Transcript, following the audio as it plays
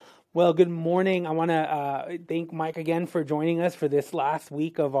Well, good morning. I want to thank Mike again for joining us for this last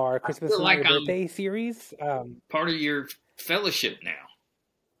week of our I Christmas feel and Not like Your I'm Birthday series. part of your fellowship now.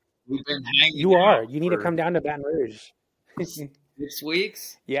 We've been hanging You are. out You need to for come down to Baton Rouge. 6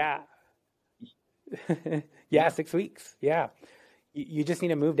 weeks. Yeah. Yeah, Yeah. 6 weeks. Yeah. You just need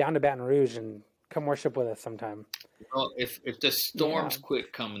to move down to Baton Rouge and come worship with us sometime. Well, if the storms Yeah.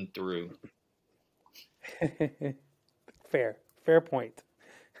 quit coming through, Fair. Fair point.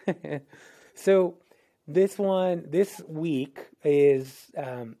 So this week is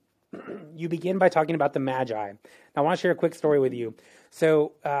you begin by talking about the Magi. Now, I want to share a quick story with you.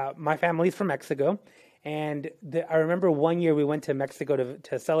 So, my family's from Mexico, and I remember one year we went to Mexico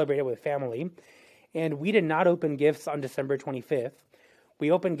to celebrate it with family, and we did not open gifts on December 25th. We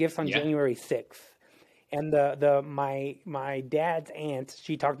opened gifts on yeah, January 6th. And my dad's aunt,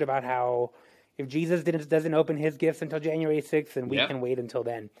 she talked about how if Jesus doesn't open his gifts until January 6th, then we yep. can wait until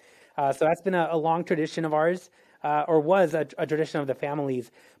then. So that's been a long tradition of ours, or was a tradition of the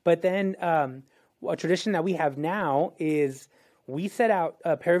families. But then a tradition that we have now is we set out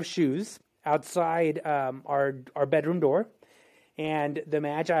a pair of shoes outside our bedroom door, and the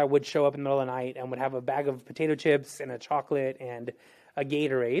Magi would show up in the middle of the night and would have a bag of potato chips and a chocolate and a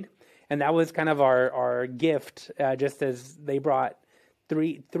Gatorade, and that was kind of our gift. Just as they brought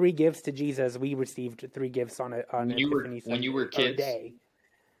three gifts to Jesus, we received three gifts on Epiphany When you were Sunday or kids. day.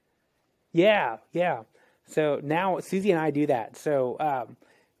 Yeah, yeah. So now Susie and I do that. So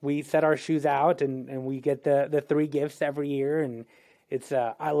we set our shoes out and we get the three gifts every year, and it's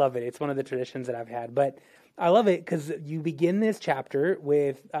I love it. It's one of the traditions that I've had, but I love it because you begin this chapter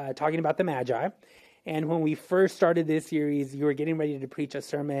with talking about the Magi. And when we first started this series, you were getting ready to preach a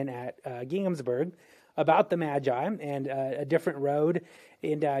sermon at Ginghamsburg about the Magi and a different road.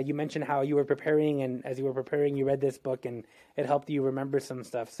 And you mentioned how you were preparing, and as you were preparing, you read this book, and it helped you remember some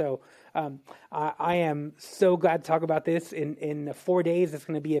stuff. So I am so glad to talk about this. In 4 days, it's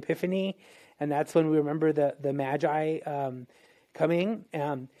going to be Epiphany, and that's when we remember the Magi coming.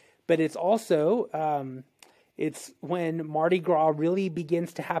 But it's also it's when Mardi Gras really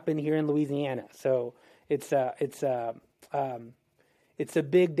begins to happen here in Louisiana. So it's a it's a um, it's a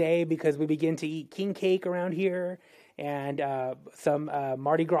big day because we begin to eat king cake around here, and some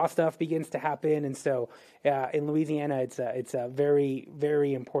Mardi Gras stuff begins to happen. And so in Louisiana, it's a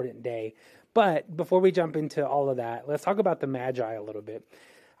very important day. But before we jump into all of that, let's talk about the Magi a little bit.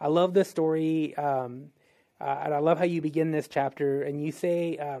 I love the story, and I love how you begin this chapter, and you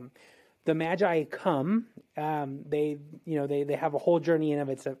say the Magi come. They they have a whole journey in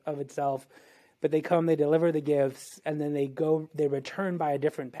of itself, but they come, they deliver the gifts, and then they return by a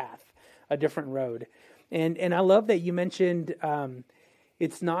different path, a different road. And I love that you mentioned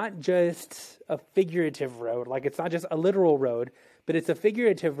it's not just a figurative road, like it's not just a literal road, but it's a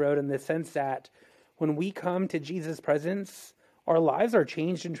figurative road in the sense that when we come to Jesus' presence, our lives are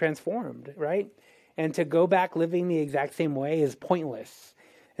changed and transformed, right? And to go back living the exact same way is pointless.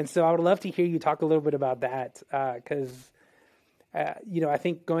 And so I would love to hear you talk a little bit about that because I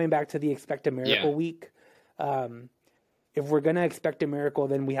think going back to the expect a Yeah. miracle week, if we're going to expect a miracle,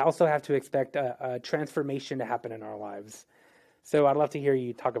 then we also have to expect a transformation to happen in our lives. So I'd love to hear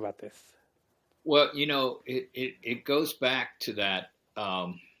you talk about this. Well, it goes back to that.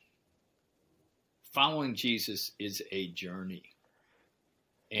 Following Jesus is a journey.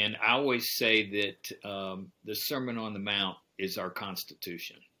 And I always say that the Sermon on the Mount is our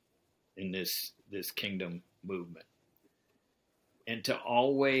constitution in this kingdom movement. And to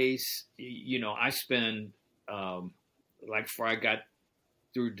always, I spend like before I got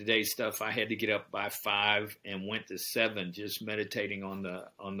through today's stuff, I had to get up by 5 and went to 7, just meditating on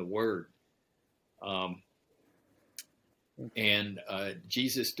the Word, um, and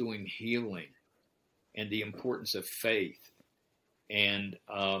Jesus doing healing and the importance of faith. And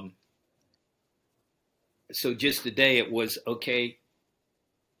so just today it was okay.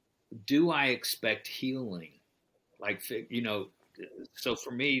 Do I expect healing? Like so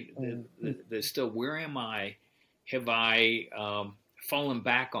for me, the still where am I? Have I fallen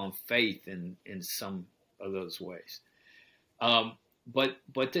back on faith in some of those ways? Um, but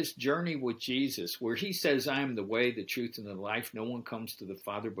this journey with Jesus, where He says, "I am the way, the truth, and the life. No one comes to the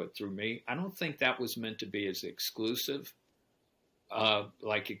Father but through me." I don't think that was meant to be as exclusive,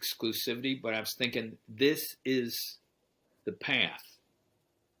 like exclusivity. But I was thinking, this is the path.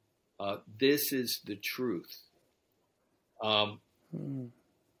 This is the truth um, Mm,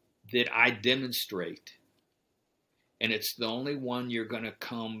 that I demonstrate, and it's the only one you're going to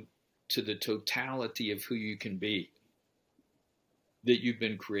come to the totality of who you can be, that you've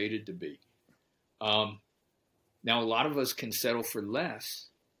been created to be. Um, Now, a lot of us can settle for less,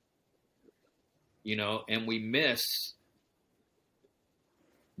 and we miss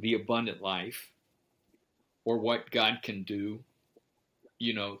the abundant life or what God can do,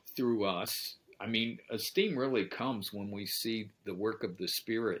 through us. I mean, esteem really comes when we see the work of the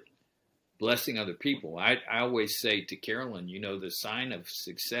Spirit blessing other people. I always say to Carolyn, the sign of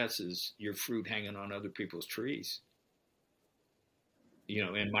success is your fruit hanging on other people's trees.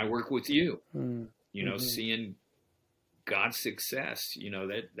 In my work with you, seeing God's success,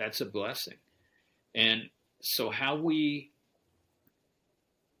 that's a blessing. And so how we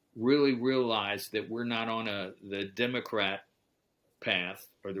really realize that we're not on the Democrat path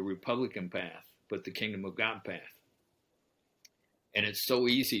or the Republican path, but the kingdom of God path. And it's so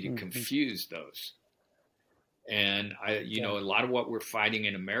easy to confuse those. And a lot of what we're fighting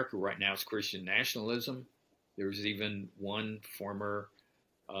in America right now is Christian nationalism. There's even one former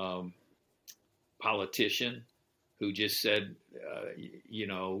politician who just said,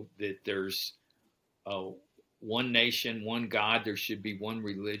 that there's one nation, one God, there should be one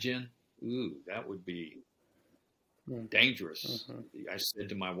religion. Ooh, that would be dangerous. I said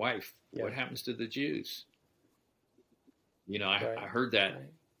to my wife, what happens to the Jews? I heard that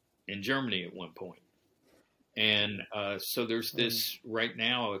in Germany at one point. And so there's this right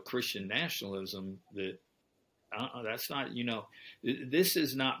now, a Christian nationalism that that's not, this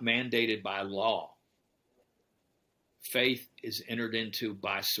is not mandated by law. Faith is entered into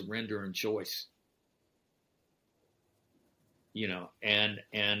by surrender and choice.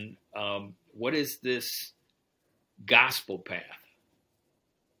 And what is this gospel path?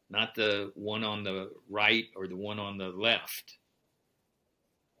 Not the one on the right or the one on the left,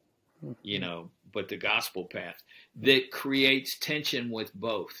 but the gospel path that creates tension with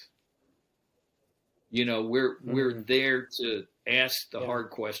both. We're there to ask the hard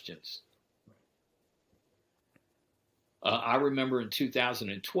questions. I remember in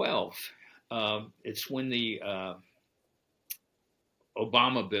 2012, it's when the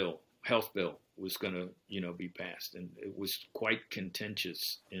Obama health bill was going to, be passed, and it was quite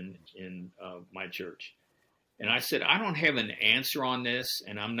contentious in my church. And I said, I don't have an answer on this,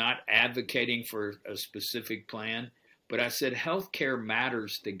 and I'm not advocating for a specific plan, but I said healthcare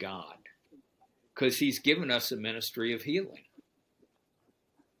matters to God because He's given us a ministry of healing.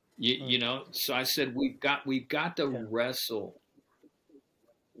 So I said we've got to wrestle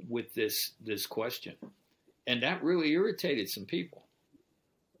with this question, and that really irritated some people.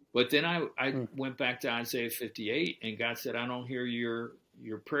 But then I went back to Isaiah 58, and God said, I don't hear your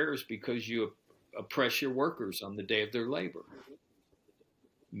prayers because you oppress your workers on the day of their labor.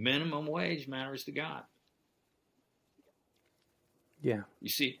 Minimum wage matters to God. Yeah. You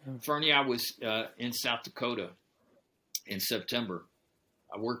see, Fernie, I was in South Dakota in September.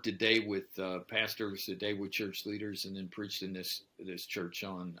 I worked a day with pastors, a day with church leaders, and then preached in this church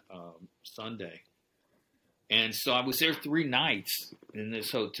on Sunday. And so I was there 3 nights in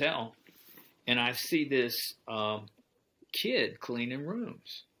this hotel, and I see this kid cleaning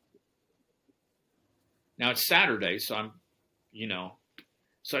rooms. Now it's Saturday, so I'm,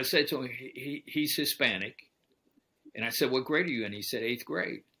 so I said to him, he's Hispanic. And I said, what grade are you in? He said, 8th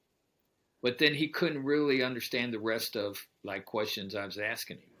grade. But then he couldn't really understand the rest of questions I was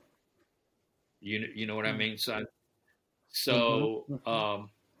asking him. You know what I mean? So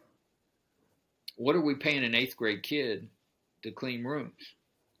what are we paying an 8th grade kid to clean rooms?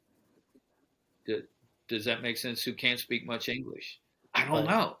 Does that make sense? Who can't speak much English? I don't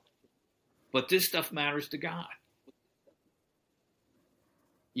know. But this stuff matters to God.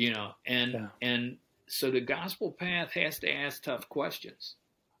 And so the gospel path has to ask tough questions.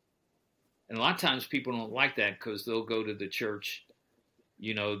 And a lot of times people don't like that because they'll go to the church,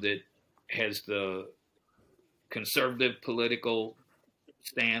 that has the conservative political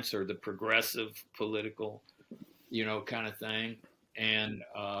stance or the progressive political, kind of thing. And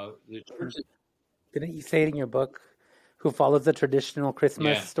the church. Didn't you say it in your book, who follows the traditional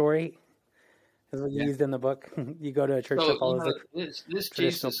Christmas story? Is what you used in the book. You go to a church that follows this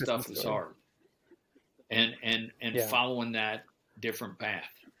Jesus stuff is hard. And following that different path.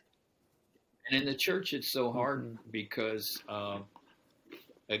 And in the church, it's so hard because,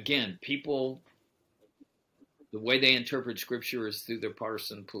 again, people, the way they interpret Scripture is through their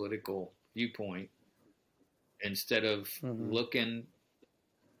partisan political viewpoint instead of looking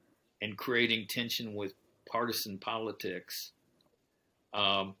and creating tension with partisan politics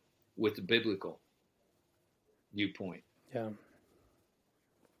with the biblical viewpoint. Yeah.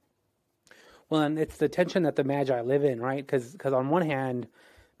 Well, and it's the tension that the Magi live in, right? Because on one hand,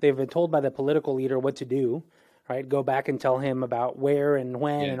 they've been told by the political leader what to do, right? Go back and tell him about where and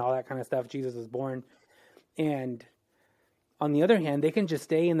when and all that kind of stuff. Jesus was born. And On the other hand, they can just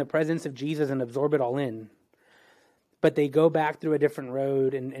stay in the presence of Jesus and absorb it all in. But they go back through a different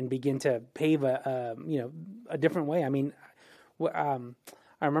road and begin to pave a different way. I mean, I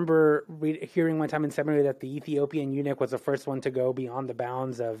remember hearing one time in seminary that the Ethiopian eunuch was the first one to go beyond the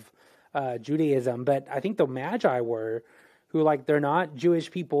bounds of Judaism. But I think the Magi were, who like they're not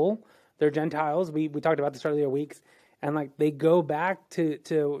Jewish people, they're Gentiles. We talked about this earlier weeks, and like they go back to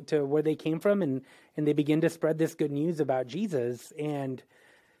where they came from, and they begin to spread this good news about Jesus. And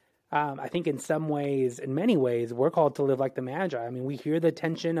I think in many ways, we're called to live like the Magi. I mean, we hear the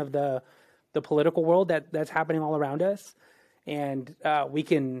tension of the political world that's happening all around us, and we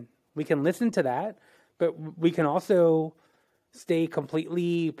can listen to that, but we can also stay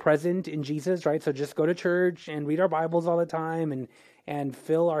completely present in Jesus, right? So just go to church and read our Bibles all the time and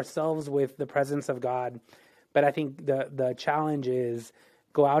fill ourselves with the presence of God. But I think the challenge is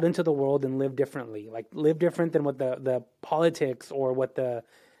go out into the world and live differently, like live different than what the politics or what the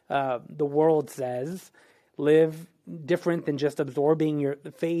world says. Live different than just absorbing your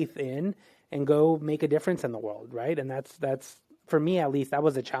faith in, and go make a difference in the world, right? And that's for me at least, that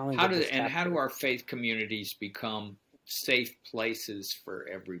was a challenge. How do our faith communities become safe places for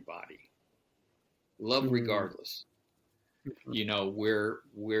everybody? Love regardless. Mm-hmm. You know, we're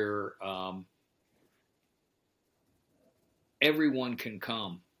everyone can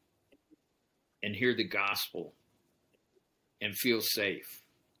come and hear the gospel and feel safe.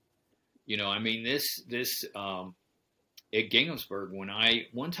 You know, I mean, this at Ginghamsburg,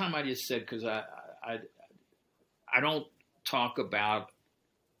 one time I just said, because I don't talk about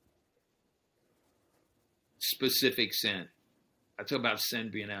specific sin. I talk about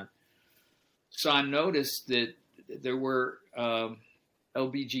sin being out. So I noticed that there were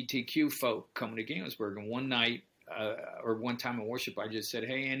LGBTQ folk coming to Ginghamsburg, and one night or one time in worship, I just said,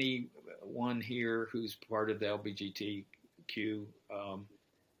 "Hey, anyone here who's part of the LGBTQ,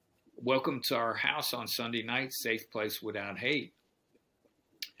 welcome to our house on Sunday night, safe place without hate."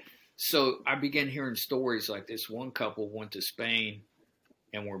 So I began hearing stories like this. One couple went to Spain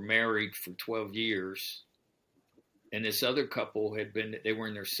and were married for 12 years. And this other couple they were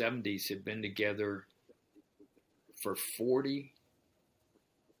in their 70s, had been together for 40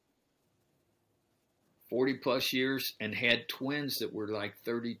 plus years and had twins that were like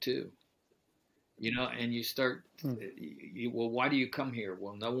 32. You know, and you start, well, why do you come here?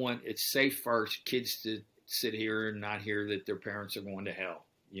 Well, it's safe for our kids to sit here and not hear that their parents are going to hell,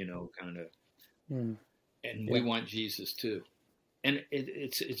 you know, kind of. And we want Jesus too. And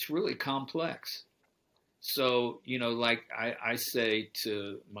it's really complex. So, you know, like I say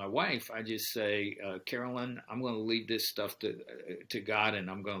to my wife, I just say, Carolyn, I'm going to leave this stuff to God, and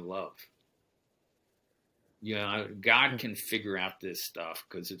I'm going to love. You know, God can figure out this stuff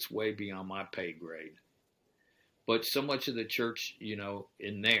because it's way beyond my pay grade. But so much of the church, you know,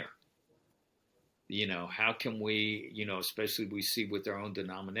 in there, you know, how can we, you know, especially we see with our own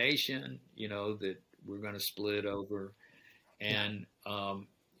denomination, you know, that we're going to split over. And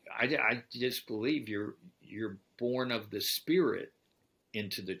I just believe you're born of the Spirit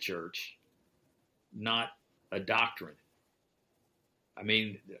into the church, not a doctrine. I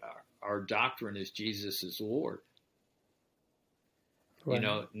mean, our doctrine is Jesus is Lord. Right. You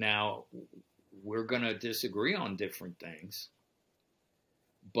know, now we're going to disagree on different things,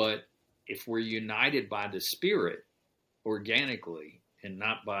 but if we're united by the Spirit organically and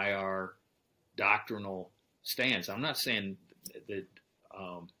not by our doctrinal stance, I'm not saying that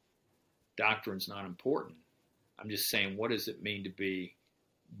doctrine's not important. I'm just saying, what does it mean to be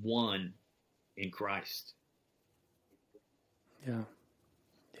one in Christ? Yeah.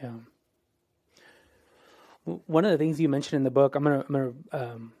 Yeah. One of the things you mentioned in the book, I'm gonna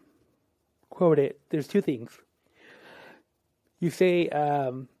quote it. There's two things. You say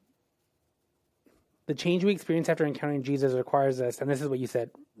the change we experience after encountering Jesus requires us, and this is what you said,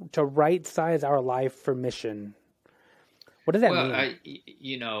 to right size our life for mission. What does that mean?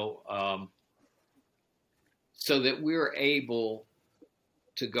 You know, so that we're able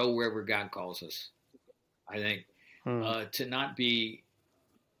to go wherever God calls us. I think to not be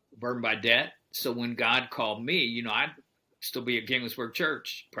burdened by debt. So when God called me, you know, I'd still be at Ginghamsburg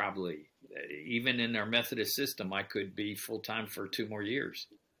Church, probably. Even in our Methodist system, I could be full-time for 2 more years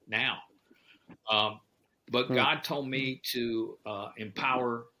now. But God told me to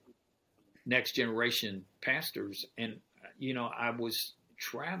empower next generation pastors. And, you know, I was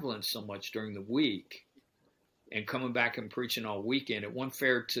traveling so much during the week and coming back and preaching all weekend. It wasn't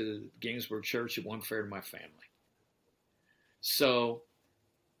fair to Ginghamsburg Church. It wasn't fair to my family. So,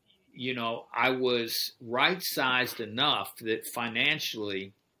 you know, I was right-sized enough that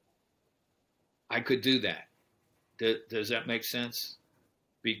financially I could do that, Does that make sense?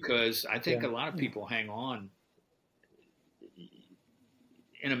 Because I think Yeah. a lot of people hang on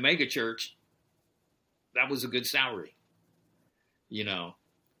in a mega church. That was a good salary, you know.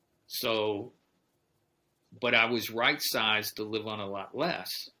 So, but I was right sized to live on a lot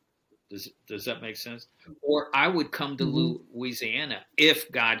less. Does that make sense? Or I would come to Mm-hmm. Louisiana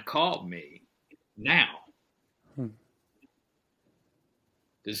if God called me now.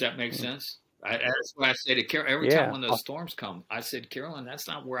 Does that make sense? That's what I say to Carol every time Yeah. when those storms come. I said, Carolyn, that's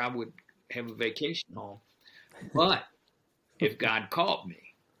not where I would have a vacation home. But if God called me,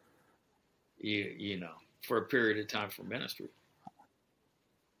 you know, for a period of time for ministry,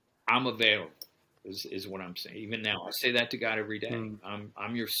 I'm available. Is what I'm saying. Even now, I say that to God every day. Mm.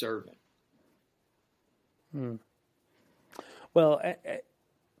 I'm your servant. Mm. Well,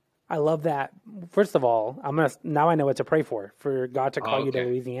 I love that. First of all, now I know what to pray for God to call Oh, you to okay.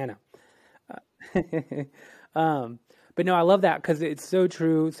 Louisiana. But no, I love that because it's so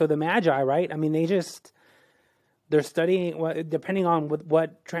true. So the Magi, right? I mean, they're studying, depending on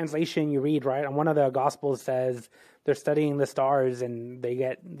what translation you read, right? And one of the Gospels says they're studying the stars, and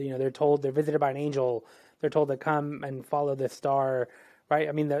they're visited by an angel. They're told to come and follow the star, right?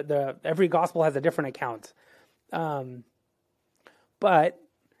 I mean, the every Gospel has a different account, but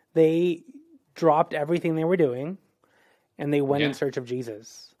they dropped everything they were doing, and they went in Yeah. search of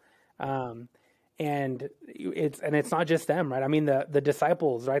Jesus. And it's not just them, right? I mean, the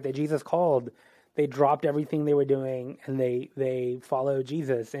disciples, right, that Jesus called, they dropped everything they were doing and they followed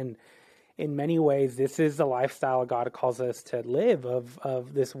Jesus. And in many ways, this is the lifestyle God calls us to live,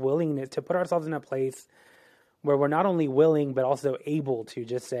 of this willingness to put ourselves in a place where we're not only willing but also able to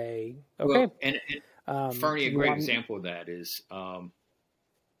just say, okay, Well, and Fernie, a you great want, example of that is, in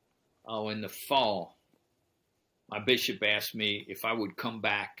the fall, my bishop asked me if I would come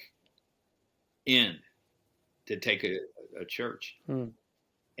back in to take a church. mm,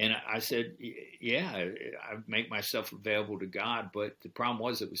 And I said, yeah, I make myself available to God. But the problem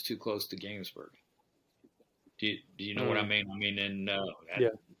was it was too close to Gainesburg. Do you know what I mm, mean? I mean, and no, yeah,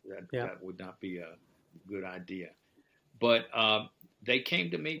 yeah, that would not be a good idea. But they came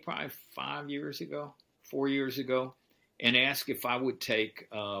to me probably 5 years ago, 4 years ago, and asked if I would take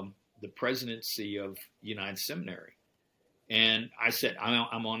the presidency of United Seminary. And I said,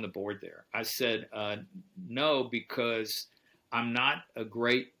 I'm on the board there. I said, no, because I'm not a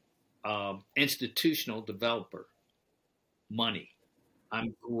great institutional developer. Money.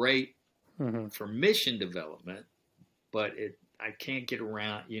 I'm great mm-hmm, for mission development, but I can't get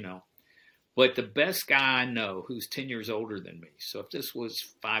around, you know. But the best guy I know, who's 10 years older than me. So if this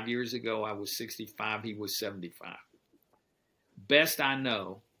was 5 years ago, I was 65, he was 75. Best I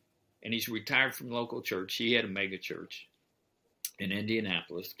know, and he's retired from local church. He had a mega church in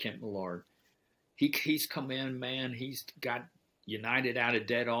Indianapolis, Kent Millard. He's come in, man. He's got United out of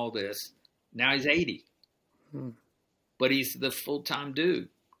debt, all this. Now he's 80, mm, but he's the full-time dude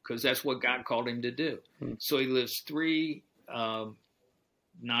because that's what God called him to do. mm, So he lives 3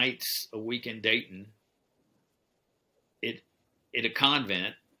 nights a week in Dayton at a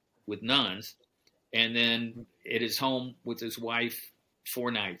convent with nuns, and then at his home with his wife 4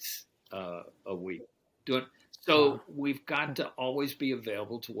 nights a week. So wow. we've got to always be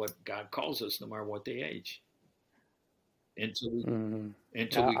available to what God calls us, no matter what the age, until we Mm-hmm.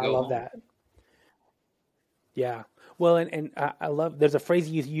 until we I go love home. that. Yeah. Well, and I love, there's a phrase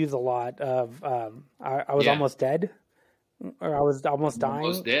you use a lot of, I was Yeah, almost dead, or I was almost I'm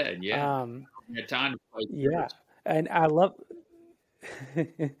almost dying. dead. Yeah, Um, I haven't had time to play yeah. church. And I love, I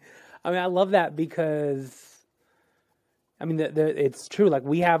mean, I love that because, I mean, it's true. Like,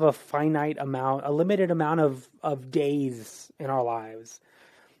 we have a limited amount of days in our lives.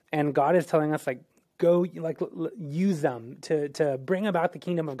 And God is telling us, like, go, like, use them to bring about the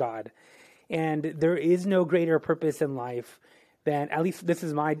kingdom of God. And there is no greater purpose in life than, at least this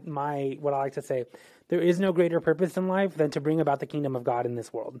is my what I like to say, there is no greater purpose in life than to bring about the kingdom of God in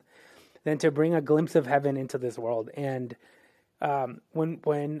this world, than to bring a glimpse of heaven into this world. And when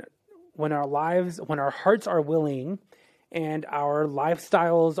our hearts are willing and our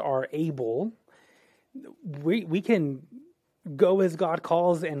lifestyles are able, we can go as God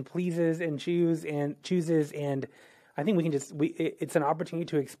calls and pleases and chooses. And I think we can it's an opportunity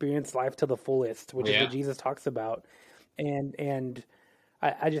to experience life to the fullest, which is what Yeah. Jesus talks about. And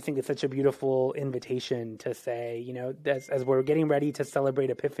I just think it's such a beautiful invitation to say, as we're getting ready to celebrate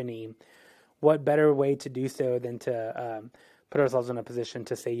Epiphany, what better way to do so than to put ourselves in a position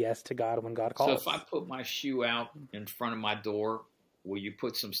to say yes to God when God So if I calls. put my shoe out in front of my door, will you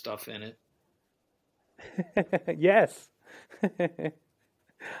put some stuff in it? Yes,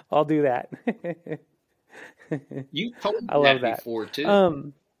 I'll do that. You told I me love that that. before too.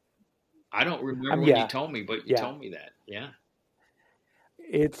 Um, I don't remember when you yeah, told me, but you yeah. told me that. Yeah.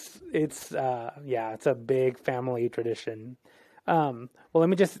 It's it's a big family tradition. Well, let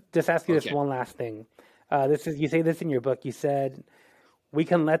me just ask you this Okay. one last thing. This is, you say this in your book. You said we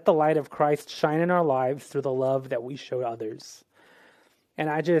can let the light of Christ shine in our lives through the love that we show others. And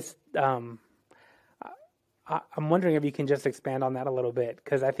I'm wondering if you can just expand on that a little bit,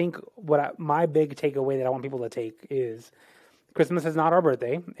 because I think my big takeaway that I want people to take is Christmas is not our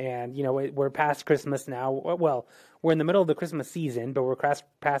birthday, and we're past Christmas now. Well, we're in the middle of the Christmas season, but we're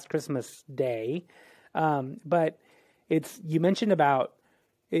past Christmas Day. But you mentioned about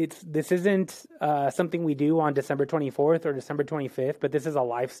this isn't something we do on December 24th or December 25th, but this is a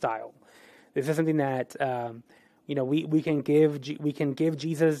lifestyle. This is something that we can give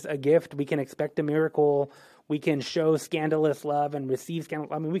Jesus a gift. We can expect a miracle. We can show scandalous love and receive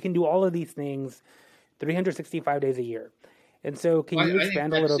scandalous. I mean, we can do all of these things 365 days a year. And so, can you I think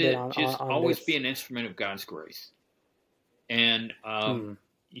expand a that's little bit it. Just on always be this? an instrument of God's grace. And, Hmm.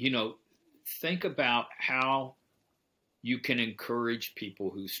 you know, think about how you can encourage people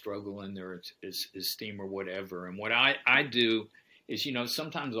who struggle in their esteem or whatever. And what I do is,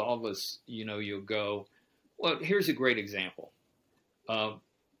 sometimes all of us, you'll go, well, here's a great example. Uh,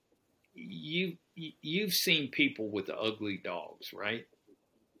 you've seen people with ugly dogs, right?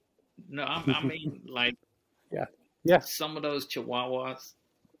 No, I mean, like Yeah, yeah, some of those Chihuahuas.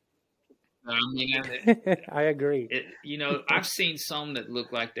 I mean, I agree. I've seen some that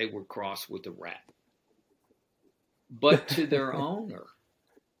look like they were crossed with a rat, but to their owner,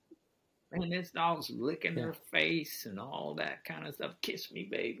 man, this dog's licking Yeah, their face and all that kind of stuff. Kiss me,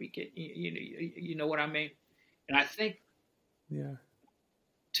 baby. You know what I mean? And I think yeah,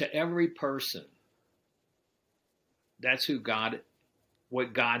 to every person, that's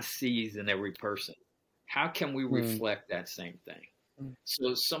what God sees in every person. How can we mm, reflect that same thing? mm,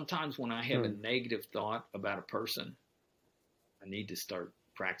 So sometimes when I have a mm. negative thought about a person, I need to start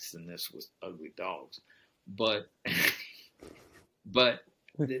practicing this with ugly dogs. But but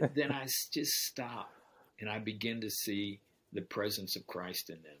then I just stop and I begin to see the presence of Christ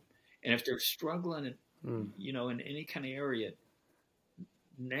in them. And if they're struggling, Mm. in any kind of area,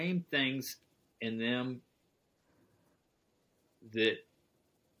 name things in them that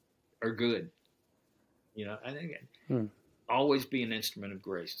are good. I think Mm. always be an instrument of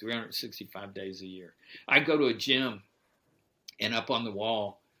grace 365 days a year. I go to a gym and up on the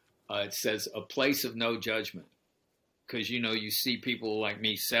wall, it says a place of no judgment. Because, you see people like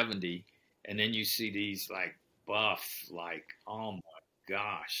me, 70, and then you see these like buff, like, oh my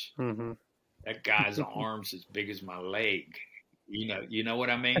gosh, Mm-hmm. that guy's arms as big as my leg. You know what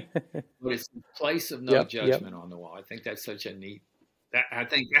I mean? But it's a place of no Yep, yep, judgment on the wall. I think that's such a neat. I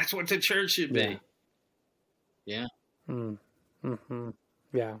think that's what the church should yeah. be. Yeah. Mm. Mm-hmm.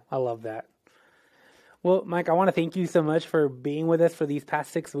 Yeah, I love that. Well, Mike, I want to thank you so much for being with us for these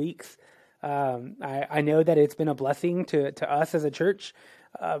past 6 weeks. I know that it's been a blessing to us as a church.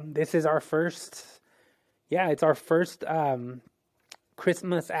 This is our first, yeah, it's our first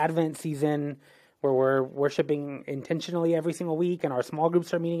Christmas Advent season where we're worshiping intentionally every single week, and our small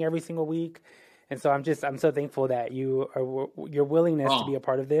groups are meeting every single week. And so I'm so thankful that your willingness to be Oh, a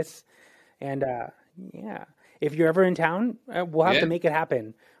part of this. And yeah, if you're ever in town, we'll have yeah. to make it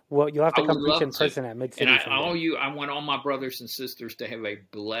happen. Well, you'll have I to would come preach love in to. person at Mid And City someday. I want all my brothers and sisters to have a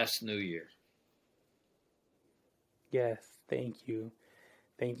blessed New Year. Yes, thank you,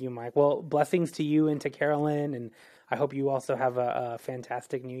 Mike. Well, blessings to you and to Carolyn, and I hope you also have a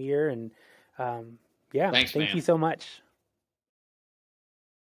fantastic New Year. And yeah, Thanks, thank man. you so much.